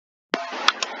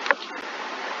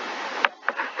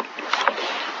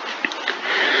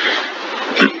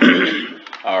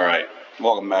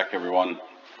Welcome back, everyone.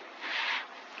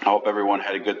 I hope everyone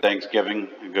had a good Thanksgiving,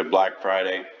 a good Black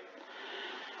Friday.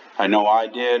 I know I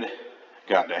did.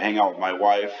 Got to hang out with my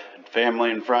wife and family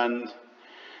and friends.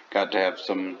 Got to have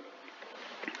some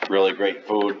really great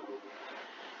food.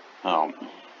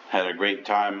 Had a great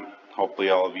time. Hopefully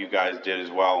all of you guys did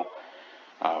as well.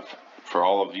 For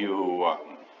all of you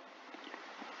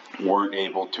who weren't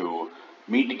able to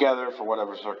meet together for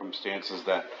whatever circumstances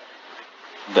that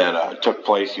took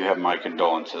place, you have my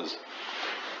condolences.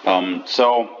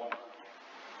 So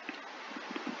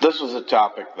this was a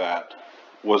topic that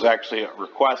was actually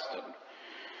requested,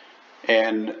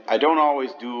 and I don't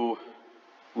always do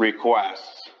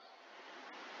requests.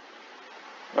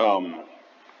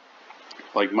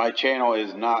 Like, my channel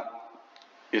is not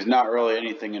really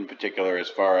anything in particular as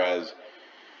far as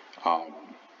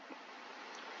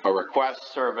a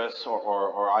request service,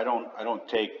 or I don't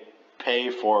take pay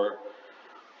for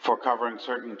covering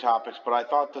certain topics, but I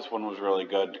thought this one was really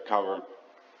good to cover.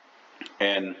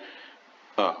 And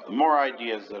the more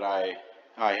ideas that I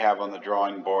have on the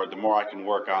drawing board, the more I can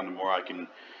work on, the more I can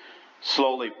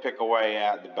slowly pick away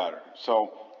at, the better.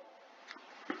 So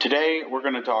today we're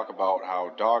going to talk about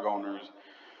how dog owners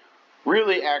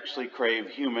really actually crave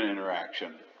human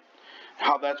interaction,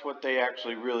 how that's what they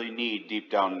actually really need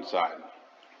deep down inside.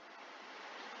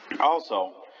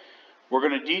 Also, we're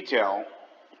going to detail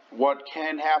what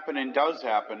can happen and does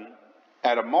happen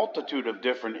at a multitude of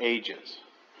different ages.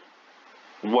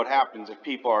 What happens if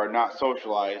people are not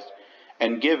socialized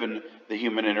and given the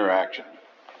human interaction.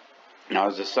 Now,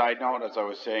 as a side note, as I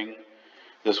was saying,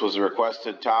 this was a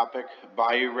requested topic.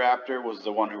 Bayou Raptor was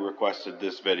the one who requested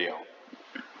this video,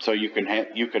 so you can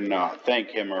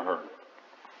thank him or her.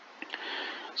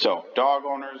 So, dog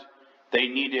owners, they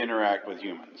need to interact with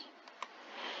humans.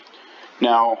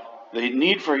 Now, the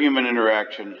need for human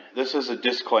interaction, this is a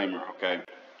disclaimer, okay?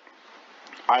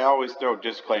 I always throw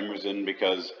disclaimers in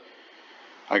because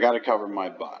I got to cover my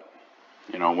butt.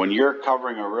 You know, when you're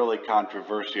covering a really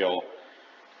controversial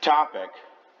topic,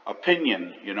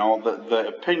 opinion, you know, the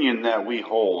opinion that we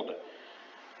hold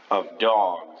of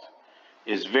dogs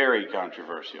is very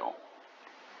controversial.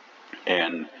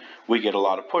 And we get a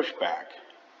lot of pushback.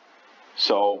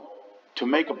 So, to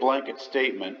make a blanket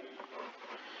statement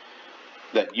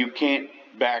that you can't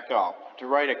back up, to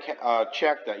write a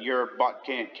check that your butt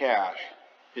can't cash,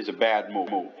 is a bad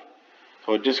move.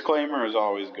 So a disclaimer is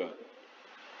always good.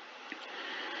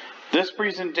 This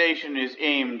presentation is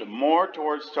aimed more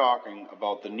towards talking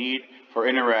about the need for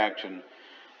interaction,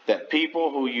 that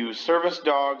people who use service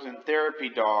dogs and therapy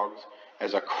dogs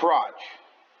as a crutch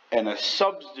and a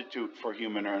substitute for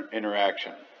human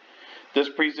interaction. This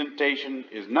presentation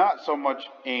is not so much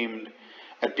aimed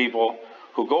at people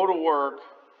who go to work,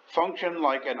 function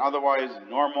like an otherwise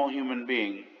normal human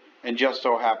being, and just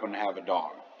so happen to have a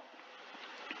dog.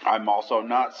 I'm also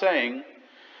not saying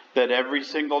that every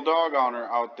single dog owner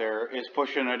out there is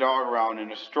pushing a dog around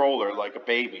in a stroller like a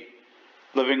baby,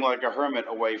 living like a hermit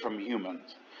away from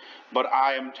humans. But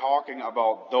I am talking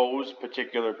about those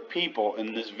particular people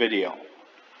in this video.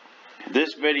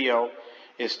 This video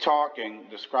is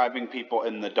describing people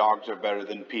in the dogs are better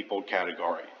than people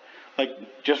category.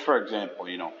 Like, just for example,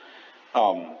 you know,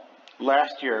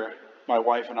 last year my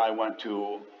wife and I went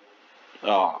to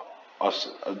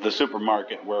the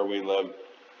supermarket where we live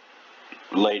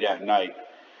late at night,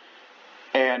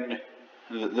 and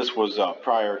this was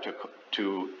prior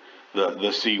to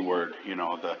the C word, you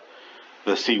know,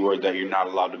 the C word that you're not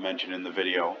allowed to mention in the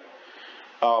video.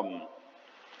 And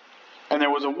there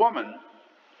was a woman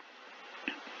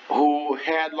who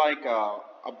had like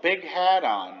a big hat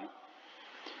on,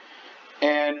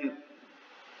 and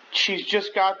she's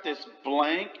just got this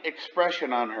blank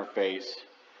expression on her face.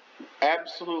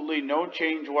 Absolutely no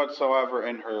change whatsoever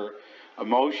in her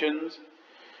emotions.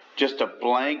 Just a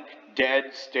blank, dead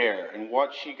stare. And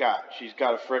what she's got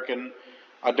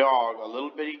a dog, a little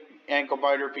bitty ankle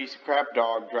biter piece of crap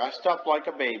dog, dressed up like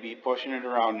a baby, pushing it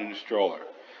around in a stroller.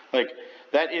 Like,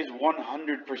 that is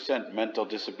 100% mental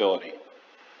disability.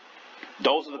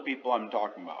 Those are the people I'm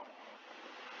talking about.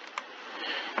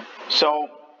 So,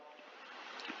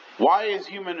 why is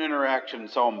human interaction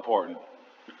so important?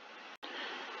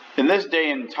 In this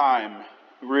day and time,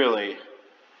 really,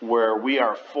 where we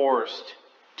are forced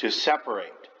to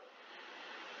separate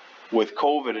with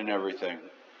COVID and everything,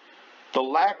 the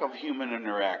lack of human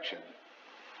interaction,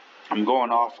 I'm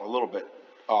going off a little bit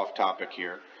off topic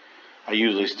here. I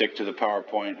usually stick to the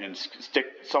PowerPoint and stick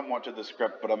somewhat to the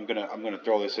script, but I'm gonna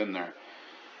throw this in there.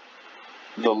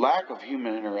 The lack of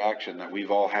human interaction that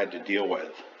we've all had to deal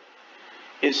with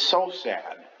is so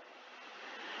sad.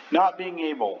 Not being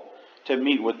able to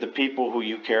meet with the people who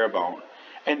you care about,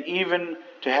 And even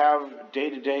to have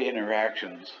day-to-day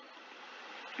interactions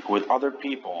with other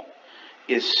people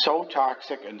is so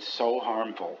toxic and so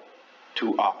harmful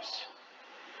to us.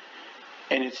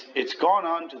 And it's gone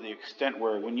on to the extent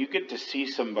where when you get to see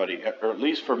somebody, or at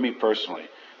least for me personally,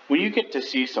 when you get to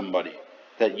see somebody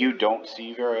that you don't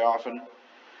see very often,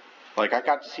 like I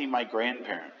got to see my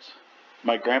grandparents.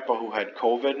 My grandpa who had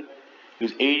COVID, he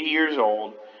was 80 years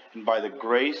old, and by the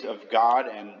grace of God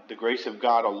and the grace of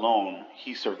God alone,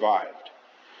 he survived.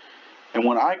 And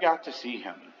when I got to see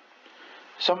him,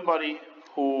 somebody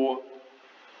who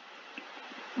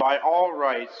by all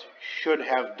rights should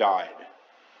have died.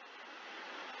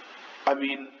 I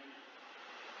mean,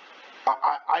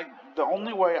 the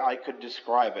only way I could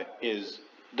describe it is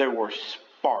there were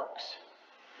sparks.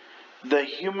 The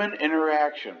human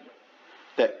interaction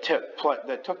that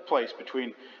took place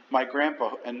between my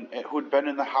grandpa and who'd been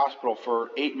in the hospital for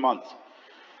 8 months,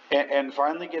 and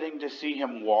finally getting to see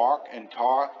him walk and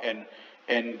talk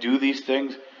and do these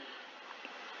things.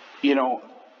 You know,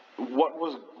 what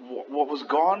was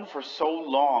gone for so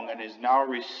long and is now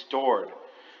restored.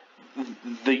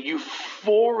 The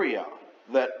euphoria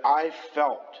that I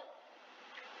felt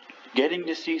getting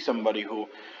to see somebody who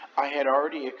I had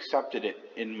already accepted it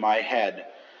in my head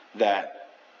that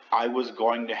I was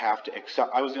going to have to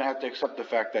accept the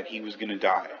fact that he was going to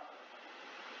die.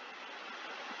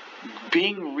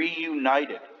 Being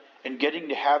reunited and getting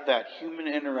to have that human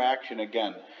interaction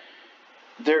again,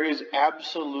 there is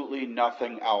absolutely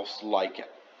nothing else like it.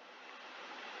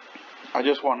 I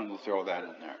just wanted to throw that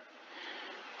in there.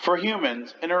 For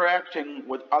humans, interacting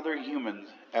with other humans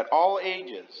at all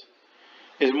ages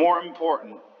is more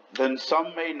important than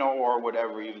some may know or would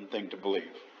ever even think to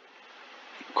believe.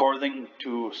 According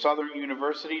to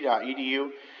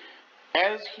southernuniversity.edu,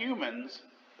 as humans,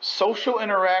 social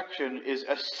interaction is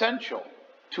essential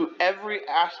to every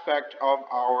aspect of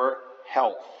our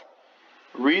health.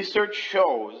 Research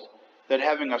shows that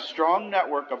having a strong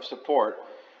network of support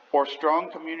or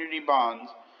strong community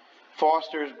bonds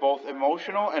fosters both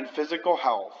emotional and physical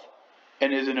health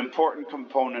and is an important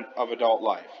component of adult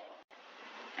life.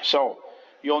 So,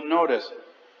 you'll notice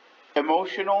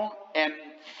emotional and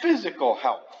physical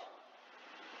health.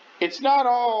 It's not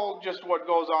all just what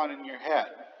goes on in your head.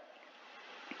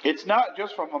 It's not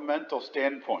just from a mental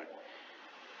standpoint.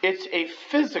 It's a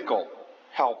physical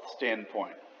health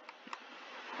standpoint.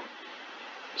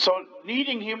 So,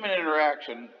 needing human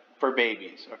interaction for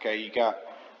babies. Okay, you got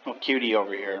little cutie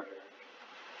over here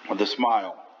with a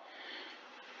smile.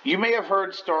 You may have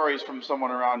heard stories from someone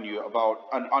around you about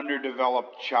an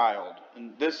underdeveloped child.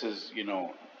 And this is,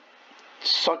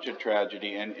 such a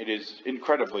tragedy, and it is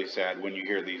incredibly sad when you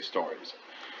hear these stories.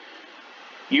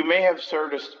 You may have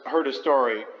heard a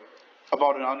story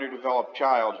about an underdeveloped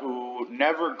child who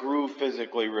never grew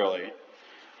physically, really,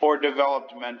 or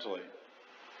developed mentally.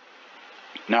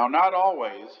 Now, not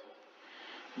always,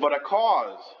 but a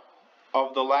cause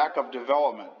of the lack of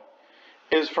development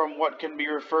is from what can be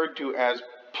referred to as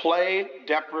play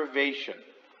deprivation.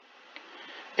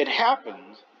 It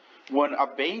happens when a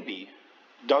baby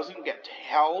doesn't get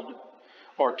held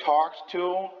or talked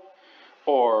to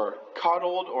or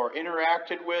cuddled or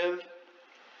interacted with,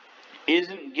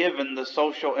 isn't given the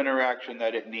social interaction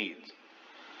that it needs.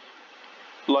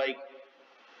 Like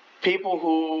people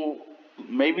who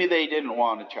maybe they didn't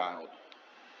want a child.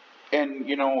 And,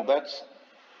 that's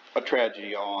a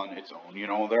tragedy all on its own.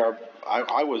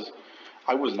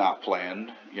 I was not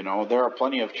planned. There are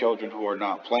plenty of children who are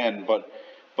not planned, but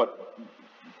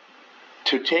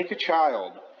to take a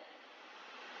child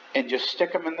and just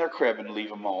stick them in their crib and leave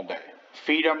them all day,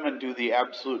 feed them and do the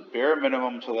absolute bare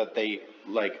minimum so that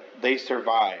they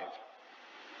survive.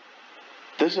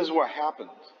 This is what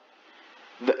happens.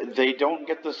 They don't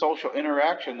get the social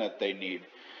interaction that they need.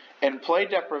 And play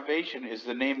deprivation is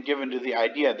the name given to the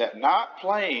idea that not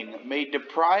playing may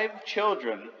deprive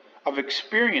children of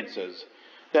experiences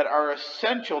that are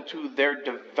essential to their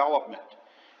development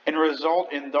and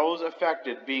result in those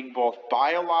affected being both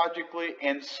biologically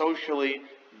and socially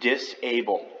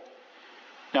disabled.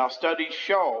 Now, studies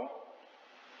show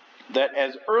that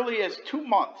as early as 2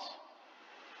 months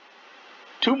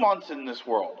in this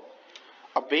world,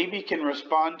 a baby can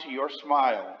respond to your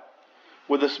smile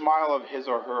with a smile of his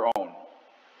or her own.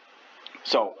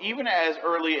 So, even as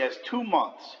early as 2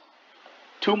 months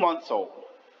old,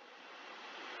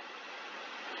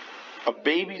 a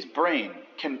baby's brain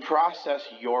can process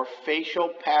your facial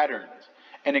patterns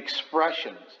and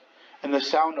expressions and the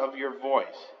sound of your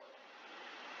voice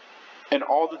and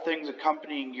all the things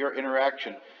accompanying your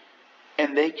interaction.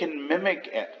 And they can mimic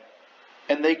it,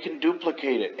 and they can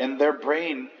duplicate it, and their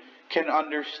brain can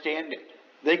understand it.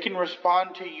 They can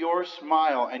respond to your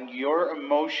smile and your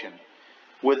emotion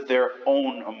with their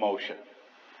own emotion.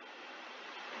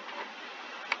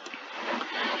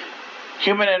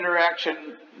 Human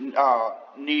interaction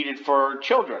needed for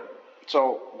children.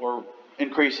 So we're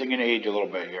increasing in age a little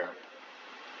bit here.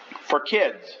 For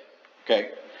kids, okay,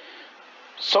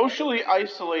 socially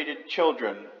isolated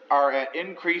children are at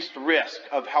increased risk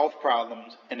of health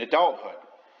problems in adulthood.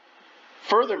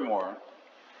 Furthermore,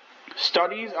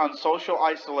 studies on social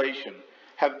isolation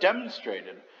have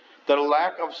demonstrated that a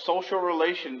lack of social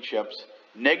relationships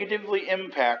negatively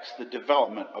impacts the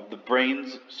development of the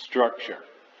brain's structure.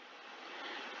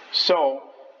 So,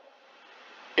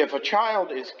 if a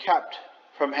child is kept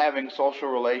from having social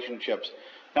relationships,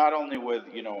 not only with,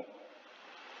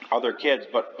 other kids,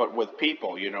 but with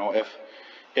people,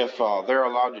 if they're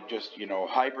allowed to just,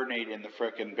 hibernate in the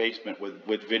frickin' basement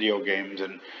with video games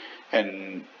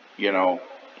and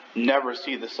never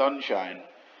see the sunshine,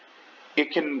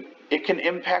 it can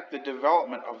impact the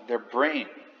development of their brain.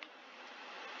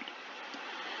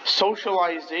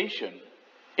 Socialization,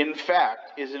 in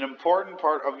fact, is an important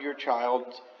part of your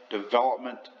child's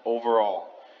development overall,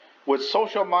 with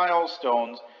social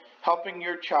milestones helping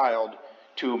your child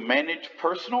to manage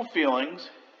personal feelings,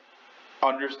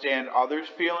 understand others'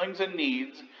 feelings and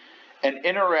needs, and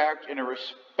interact in a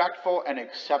respectful and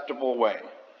acceptable way.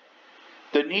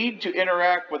 The need to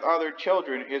interact with other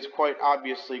children is quite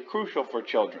obviously crucial for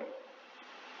children,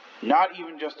 not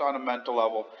even just on a mental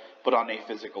level, but on a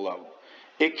physical level.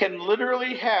 It can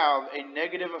literally have a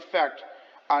negative effect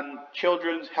on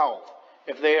children's health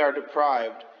if they are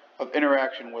deprived of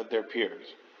interaction with their peers.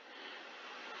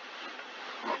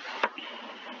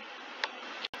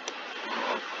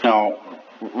 Now,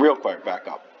 real quick, back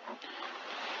up.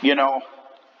 They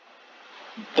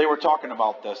were talking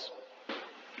about this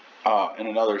in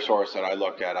another source that I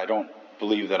looked at. I don't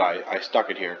believe that I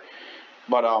stuck it here.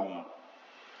 But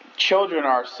children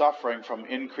are suffering from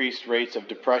increased rates of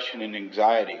depression and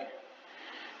anxiety.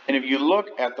 And if you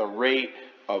look at the rate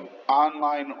of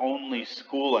online-only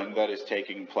schooling that is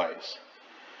taking place,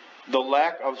 the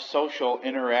lack of social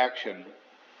interaction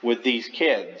with these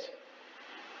kids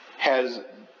has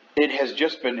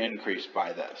just been increased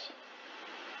by this.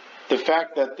 The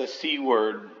fact that the C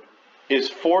word is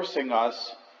forcing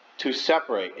us to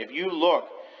separate. If you look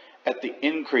at the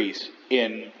increase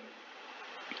in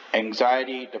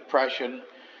anxiety, depression,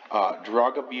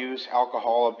 drug abuse,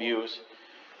 alcohol abuse,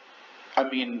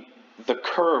 the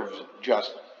curves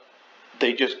just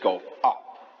go up.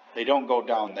 They don't go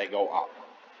down, they go up.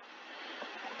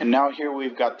 And now here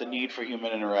we've got the need for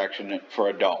human interaction for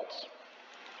adults.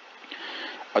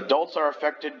 Adults are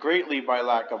affected greatly by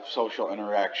lack of social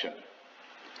interaction,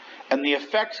 and the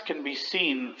effects can be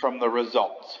seen from the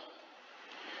results.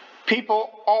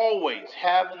 People always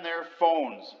having their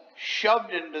phones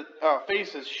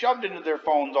faces shoved into their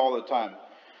phones all the time.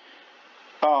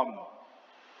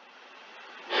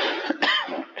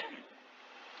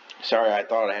 Sorry, I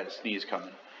thought I had a sneeze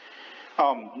coming.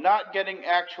 Not getting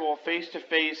actual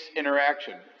face-to-face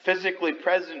interaction, physically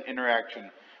present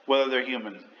interaction with other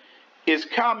humans, is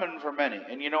common for many.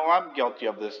 And I'm guilty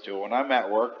of this too. When I'm at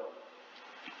work,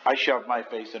 I shove my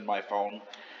face in my phone.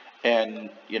 And,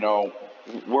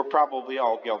 we're probably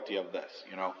all guilty of this,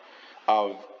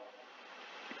 of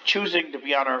choosing to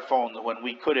be on our phones when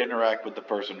we could interact with the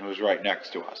person who's right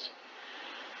next to us.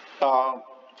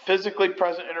 Physically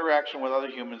present interaction with other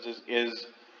humans is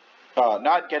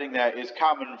not getting that is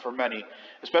common for many,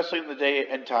 especially in the day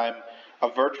and time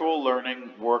of virtual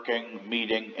learning, working,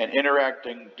 meeting, and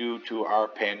interacting due to our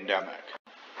pandemic.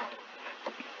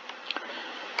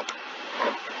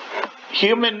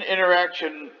 Human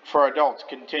interaction for adults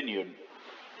continued.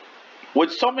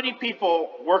 With so many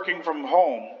people working from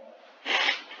home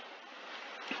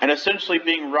and essentially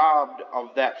being robbed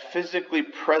of that physically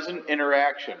present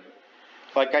interaction,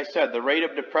 like I said, the rate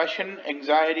of depression,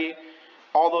 anxiety,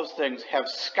 all those things have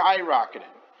skyrocketed.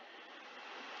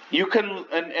 You can,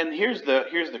 and here's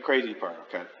the crazy part,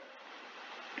 okay?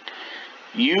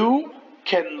 You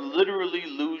can literally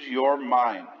lose your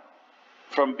mind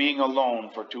from being alone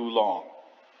for too long.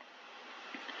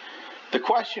 The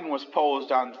question was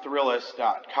posed on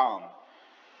Thrillist.com.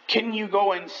 Can you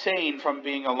go insane from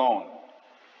being alone?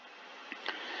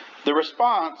 The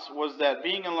response was that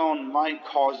being alone might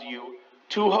cause you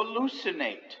to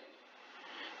hallucinate.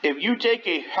 If you take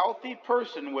a healthy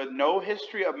person with no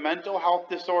history of mental health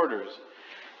disorders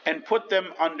and put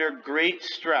them under great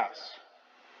stress,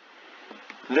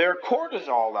 their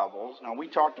cortisol levels, now we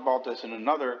talked about this in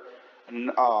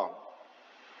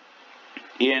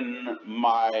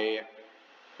my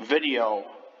video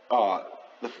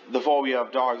the phobia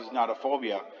of dogs is not a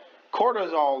phobia.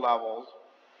 Cortisol levels,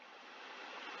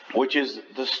 which is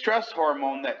the stress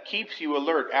hormone that keeps you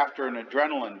alert after an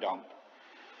adrenaline dump,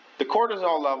 the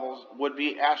cortisol levels would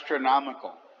be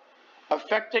astronomical,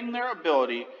 affecting their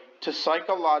ability to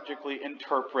psychologically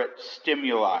interpret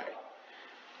stimuli.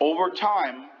 Over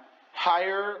time,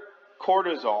 higher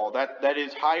cortisol, that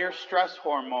is higher stress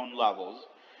hormone levels,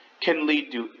 can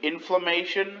lead to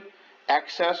inflammation,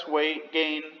 excess weight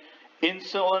gain,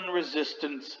 insulin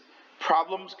resistance,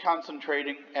 problems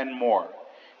concentrating, and more.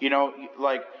 You know,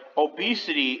 like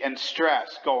obesity and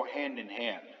stress go hand in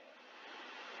hand.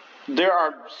 There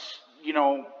are, you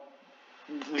know,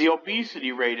 the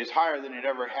obesity rate is higher than it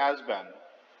ever has been.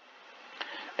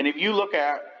 And if you look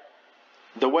at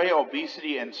the way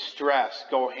obesity and stress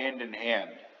go hand in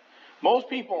hand, most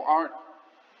people aren't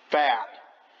fat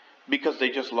because they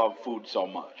just love food so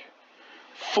much.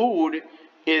 Food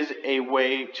is a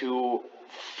way to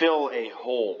fill a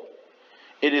hole.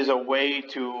 It is a way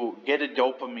to get a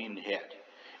dopamine hit.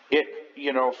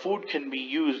 Food can be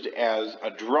used as a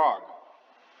drug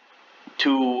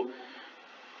to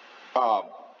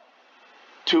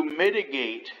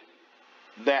mitigate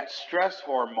that stress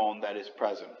hormone that is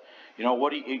present. You know,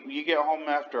 you get home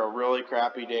after a really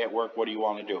crappy day at work, what do you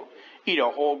want to do? Eat a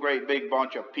whole great big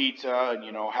bunch of pizza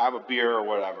and, have a beer or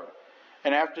whatever.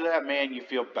 And after that, man, you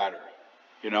feel better,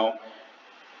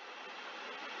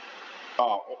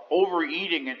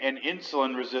 Overeating and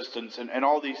insulin resistance and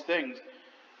all these things,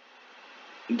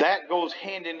 that goes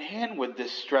hand in hand with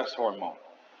this stress hormone.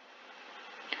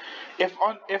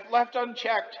 If left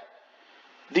unchecked,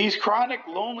 these chronic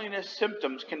loneliness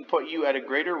symptoms can put you at a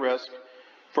greater risk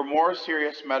for more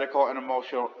serious medical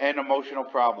and emotional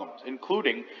problems,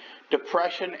 including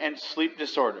depression and sleep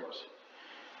disorders.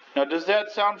 Now, does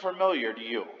that sound familiar to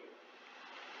you?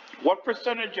 What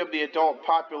percentage of the adult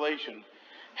population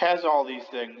has all these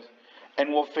things and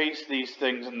will face these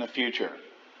things in the future?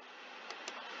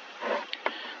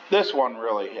 This one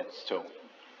really hits too.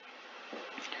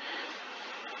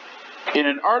 In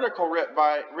an article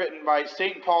written by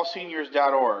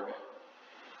stpaulseniors.org,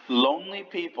 lonely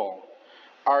people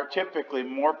are typically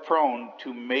more prone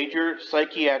to major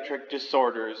psychiatric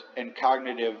disorders and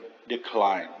cognitive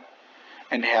decline,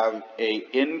 and have an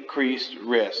increased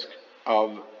risk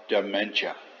of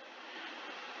dementia.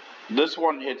 This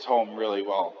one hits home really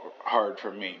hard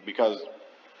for me because,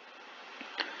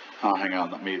 hang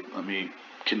on, let me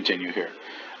continue here.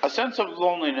 A sense of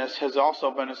loneliness has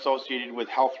also been associated with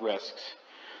health risks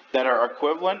that are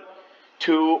equivalent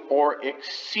to or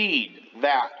exceed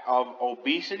that of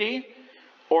obesity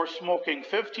or smoking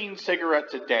 15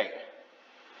 cigarettes a day.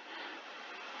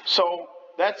 So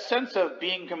that sense of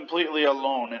being completely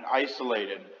alone and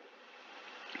isolated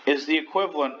is the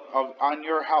equivalent of, on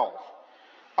your health,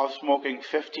 of smoking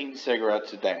 15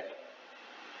 cigarettes a day.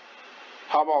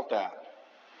 How about that?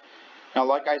 Now,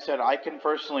 like I said, I can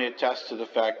personally attest to the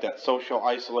fact that social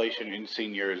isolation in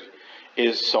seniors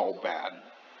is so bad.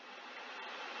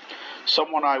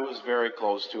 Someone I was very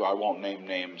close to, I won't name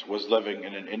names, was living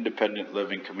in an independent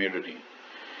living community.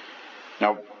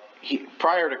 Now,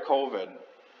 prior to COVID,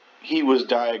 he was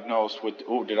diagnosed with,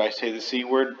 did I say the C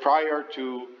word? Prior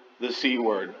to the C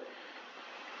word,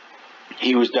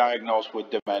 he was diagnosed with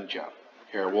dementia.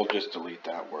 Here, we'll just delete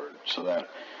that word so that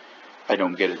I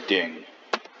don't get a ding.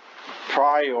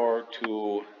 Prior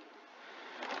to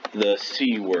the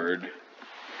C word,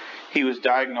 he was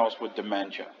diagnosed with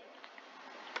dementia.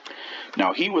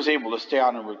 Now, he was able to stay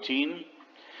on a routine,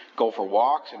 go for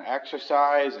walks and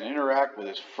exercise and interact with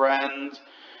his friends,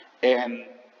 and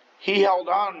he held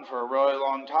on for a really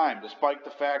long time, despite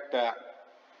the fact that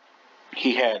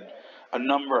he had a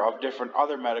number of different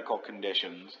other medical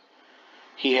conditions.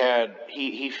 He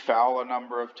fell a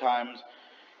number of times.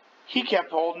 He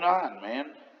kept holding on, man.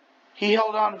 He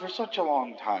held on for such a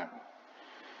long time.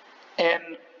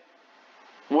 And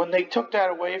when they took that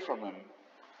away from him,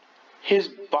 his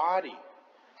body,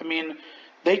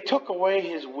 they took away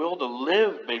his will to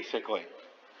live, basically.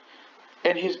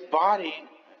 And his body,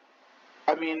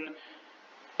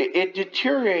 it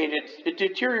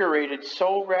deteriorated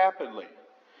so rapidly.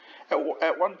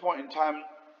 At one point in time,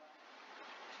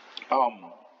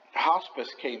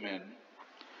 hospice came in.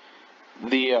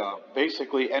 The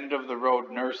basically end of the road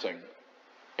nursing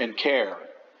and care.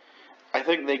 I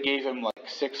think they gave him like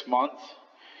 6 months.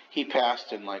 He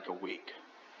passed in like a week.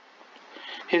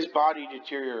 His body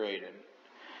deteriorated.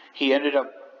 He ended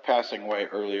up passing away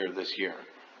earlier this year.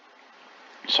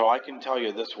 So I can tell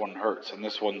you this one hurts, and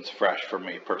this one's fresh for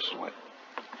me personally.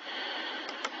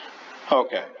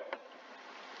 Okay.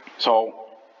 So,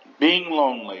 being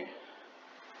lonely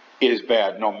is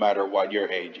bad no matter what your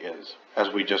age is, as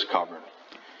we just covered.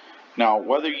 Now,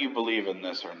 whether you believe in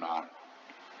this or not,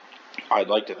 I'd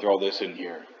like to throw this in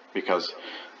here because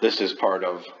this is part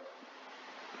of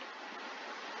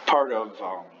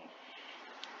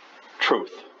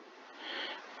truth.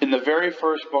 In the very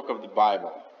first book of the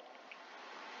Bible,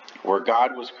 where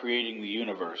God was creating the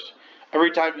universe,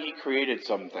 every time he created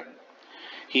something,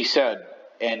 he said,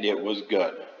 "And it was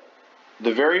good."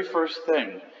 The very first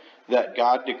thing that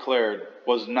God declared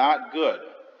was not good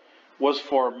was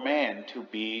for man to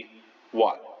be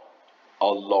what?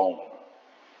 Alone.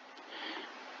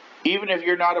 Even if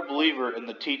you're not a believer in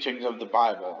the teachings of the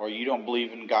Bible, or you don't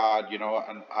believe in God,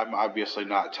 and I'm obviously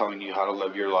not telling you how to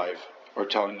live your life or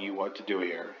telling you what to do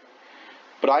here.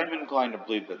 But I'm inclined to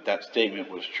believe that that statement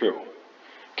was true,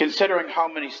 considering how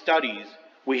many studies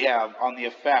we have on the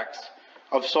effects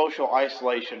of social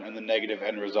isolation and the negative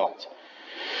end results.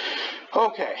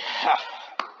 Okay,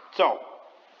 so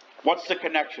what's the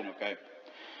connection, okay?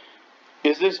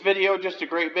 Is this video just a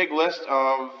great big list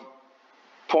of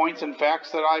points and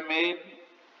facts that I made,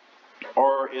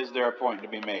 or is there a point to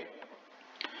be made?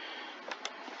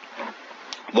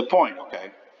 The point,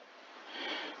 okay?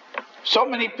 So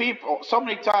many people, so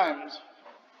many times,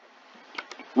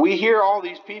 we hear all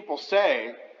these people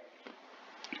say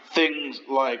things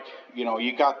like,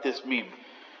 you got this meme,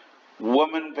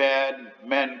 woman bad,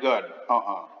 men good,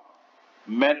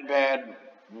 men bad,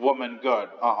 woman good,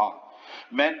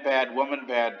 men bad, woman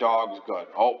bad, dogs good.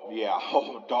 Oh yeah,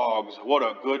 oh dogs, what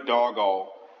a good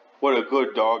doggo, what a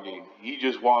good doggy. He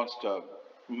just wants to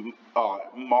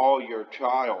maul your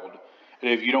child. And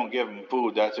if you don't give him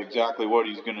food, that's exactly what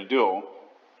he's going to do.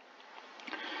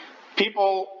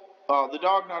 People, the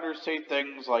dog nutters say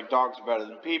things like dogs are better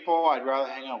than people, I'd rather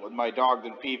hang out with my dog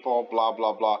than people, blah,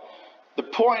 blah, blah. The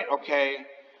point, okay,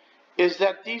 is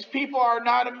that these people are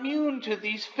not immune to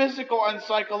these physical and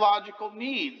psychological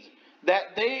needs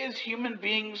that they as human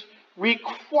beings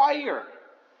require.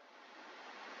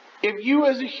 If you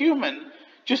as a human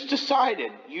just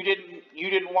decided you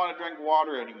didn't want to drink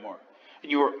water anymore,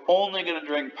 and you were only going to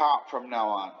drink pop from now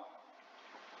on,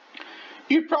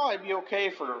 you'd probably be okay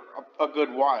for a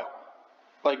good while.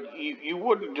 Like, you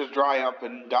wouldn't just dry up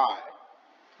and die.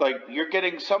 Like, you're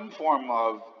getting some form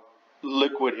of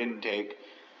liquid intake,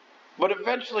 but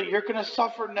eventually you're going to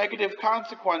suffer negative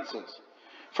consequences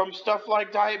from stuff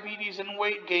like diabetes and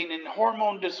weight gain and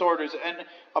hormone disorders and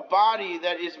a body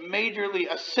that is majorly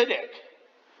acidic.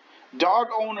 Dog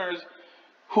owners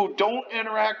who don't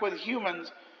interact with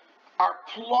humans are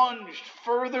plunged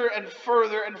further and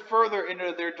further and further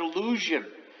into their delusion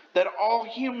that all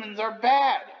humans are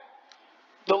bad.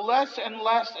 The less and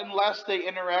less and less they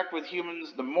interact with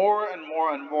humans, the more and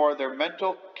more and more their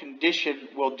mental condition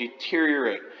will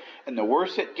deteriorate. And the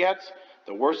worse it gets,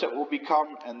 the worse it will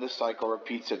become, and this cycle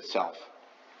repeats itself.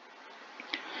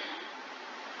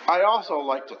 I also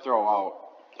like to throw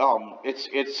out,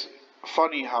 it's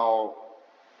funny how,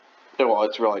 well,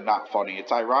 it's really not funny.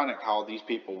 It's ironic how these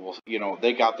people will,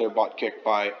 they got their butt kicked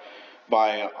by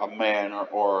a man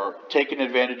or taken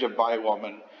advantage of by a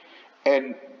woman.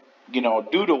 And,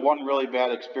 due to one really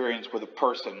bad experience with a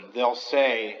person, they'll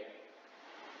say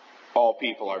all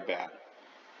people are bad.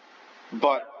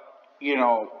 But,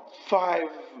 5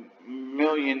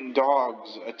 million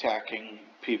dogs attacking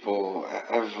people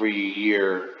every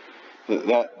year,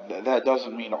 that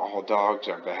doesn't mean all dogs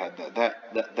are bad.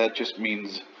 That just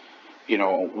means,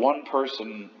 one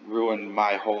person ruined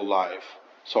my whole life,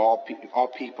 so all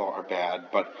people are bad,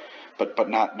 but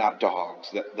not dogs.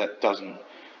 That doesn't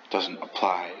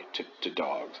apply to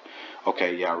dogs.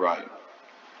 Okay, yeah, right.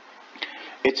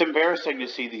 It's embarrassing to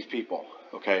see these people,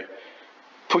 okay,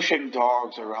 pushing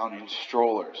dogs around in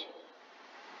strollers.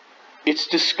 It's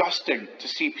disgusting to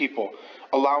see people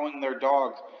allowing their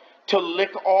dogs to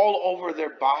lick all over their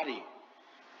body.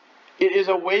 It is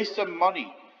a waste of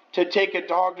money to take a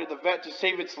dog to the vet to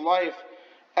save its life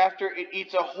after it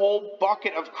eats a whole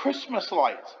bucket of Christmas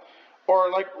lights. Or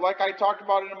like I talked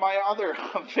about in my other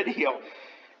video,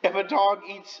 if a dog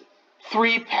eats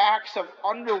 3 packs of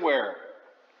underwear.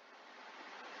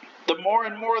 The more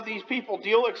and more these people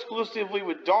deal exclusively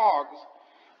with dogs,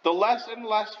 the less and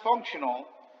less functional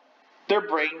their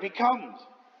brain becomes.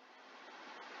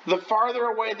 The farther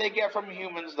away they get from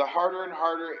humans, the harder and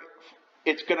harder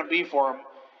it's going to be for them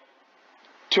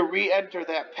to re-enter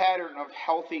that pattern of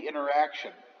healthy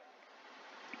interaction.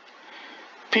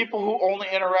 People who only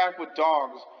interact with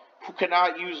dogs, who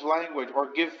cannot use language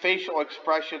or give facial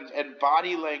expressions and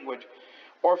body language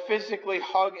or physically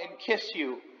hug and kiss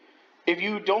you, if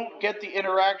you don't get the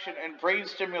interaction and brain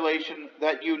stimulation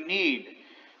that you need,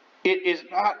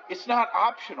 it's not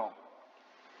optional.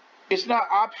 It's not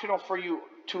optional for you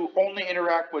to only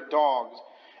interact with dogs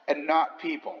and not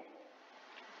people.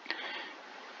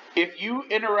 If you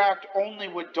interact only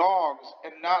with dogs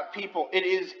and not people, it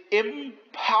is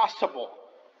impossible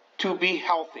to be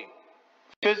healthy,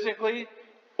 physically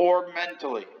or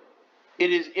mentally.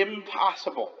 It is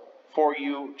impossible for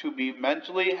you to be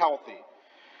mentally healthy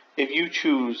if you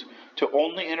choose to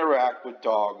only interact with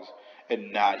dogs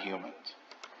and not humans.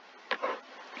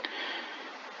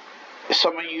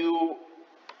 Some of you,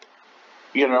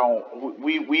 we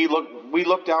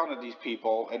look down at these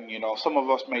people, and some of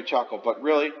us may chuckle, but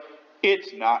really,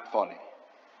 it's not funny.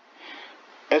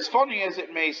 As funny as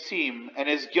it may seem, and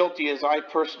as guilty as I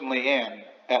personally am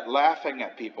at laughing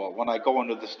at people when I go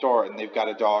into the store and they've got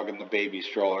a dog in the baby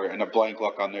stroller and a blank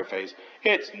look on their face,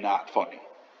 it's not funny.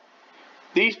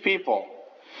 These people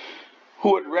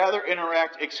who would rather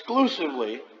interact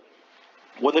exclusively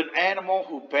with an animal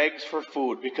who begs for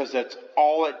food because that's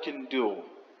all it can do,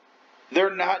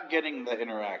 they're not getting the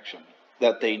interaction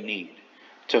that they need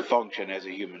to function as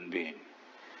a human being.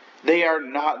 They are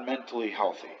not mentally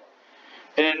healthy.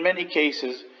 And in many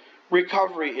cases,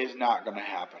 recovery is not going to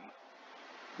happen.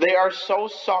 They are so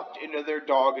sucked into their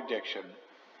dog addiction,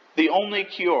 the only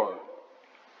cure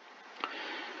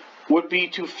would be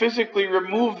to physically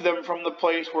remove them from the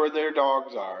place where their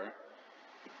dogs are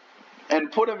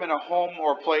and put them in a home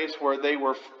or place where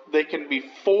they can be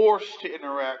forced to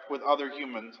interact with other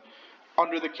humans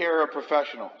under the care of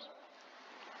professionals.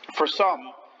 For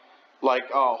some, like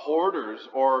hoarders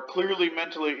or clearly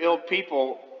mentally ill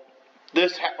people,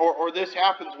 this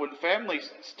happens when family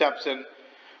steps in.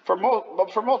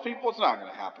 But for most people, it's not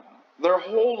going to happen. Their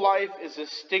whole life is a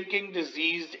stinking,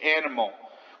 diseased animal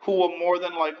who will more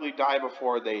than likely die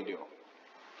before they do.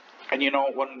 And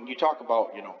when you talk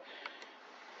about,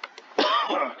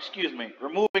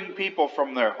 removing people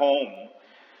from their home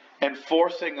and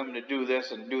forcing them to do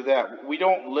this and do that, we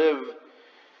don't live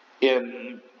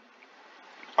in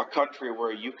a country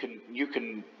where you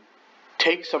can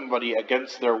take somebody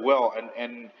against their will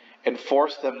and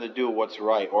force them to do what's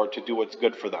right or to do what's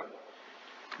good for them.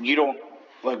 We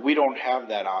don't have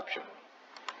that option.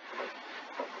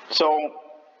 So,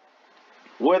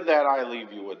 with that, I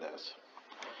leave you with this.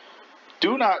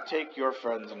 Do not take your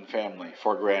friends and family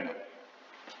for granted.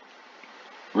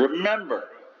 Remember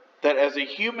that as a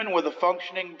human with a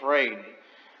functioning brain,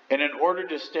 and in order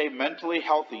to stay mentally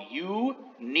healthy, you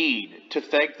need to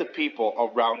thank the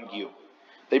people around you.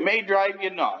 They may drive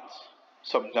you nuts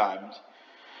sometimes.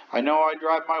 I know I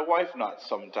drive my wife nuts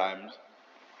sometimes.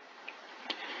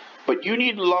 But you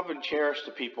need to love and cherish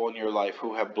the people in your life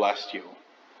who have blessed you.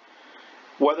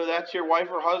 Whether that's your wife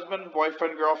or husband,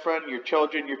 boyfriend, girlfriend, your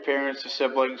children, your parents, your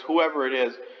siblings, whoever it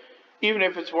is, even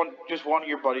if it's just one of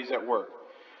your buddies at work.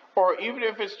 Or even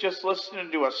if it's just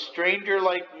listening to a stranger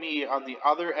like me on the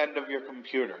other end of your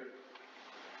computer.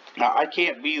 Now, I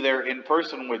can't be there in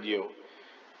person with you,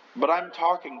 but I'm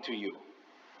talking to you.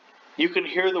 You can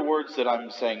hear the words that I'm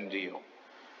saying to you.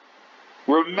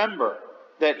 Remember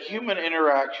that human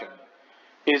interaction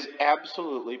is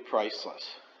absolutely priceless.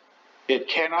 It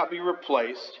cannot be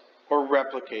replaced or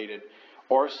replicated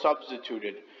or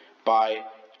substituted by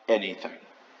anything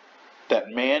that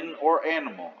man or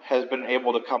animal has been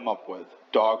able to come up with,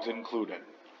 dogs included.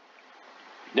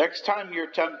 Next time you're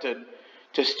tempted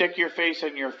to stick your face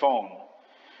in your phone,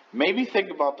 maybe think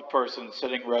about the person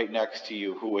sitting right next to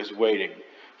you who is waiting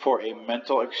for a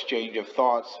mental exchange of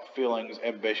thoughts, feelings,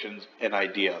 ambitions, and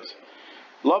ideas.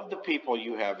 Love the people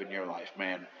you have in your life,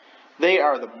 man. They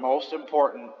are the most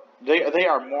important. They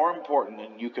are more important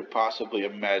than you could possibly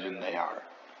imagine they are.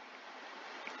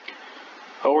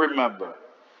 Oh, remember,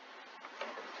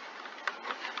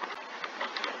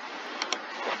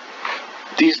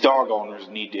 these dog owners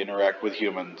need to interact with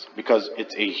humans because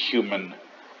it's a human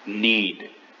need.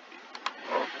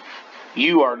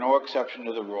 You are no exception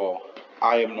to the rule.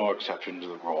 I am no exception to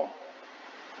the rule.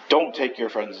 Don't take your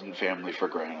friends and family for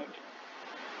granted.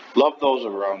 Love those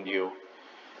around you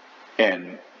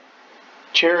and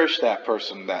cherish that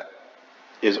person that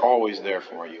is always there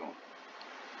for you.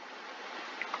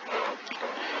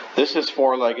 This is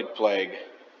Four-Legged Plague,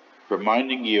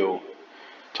 reminding you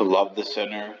to love the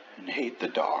sinner and hate the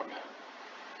dog.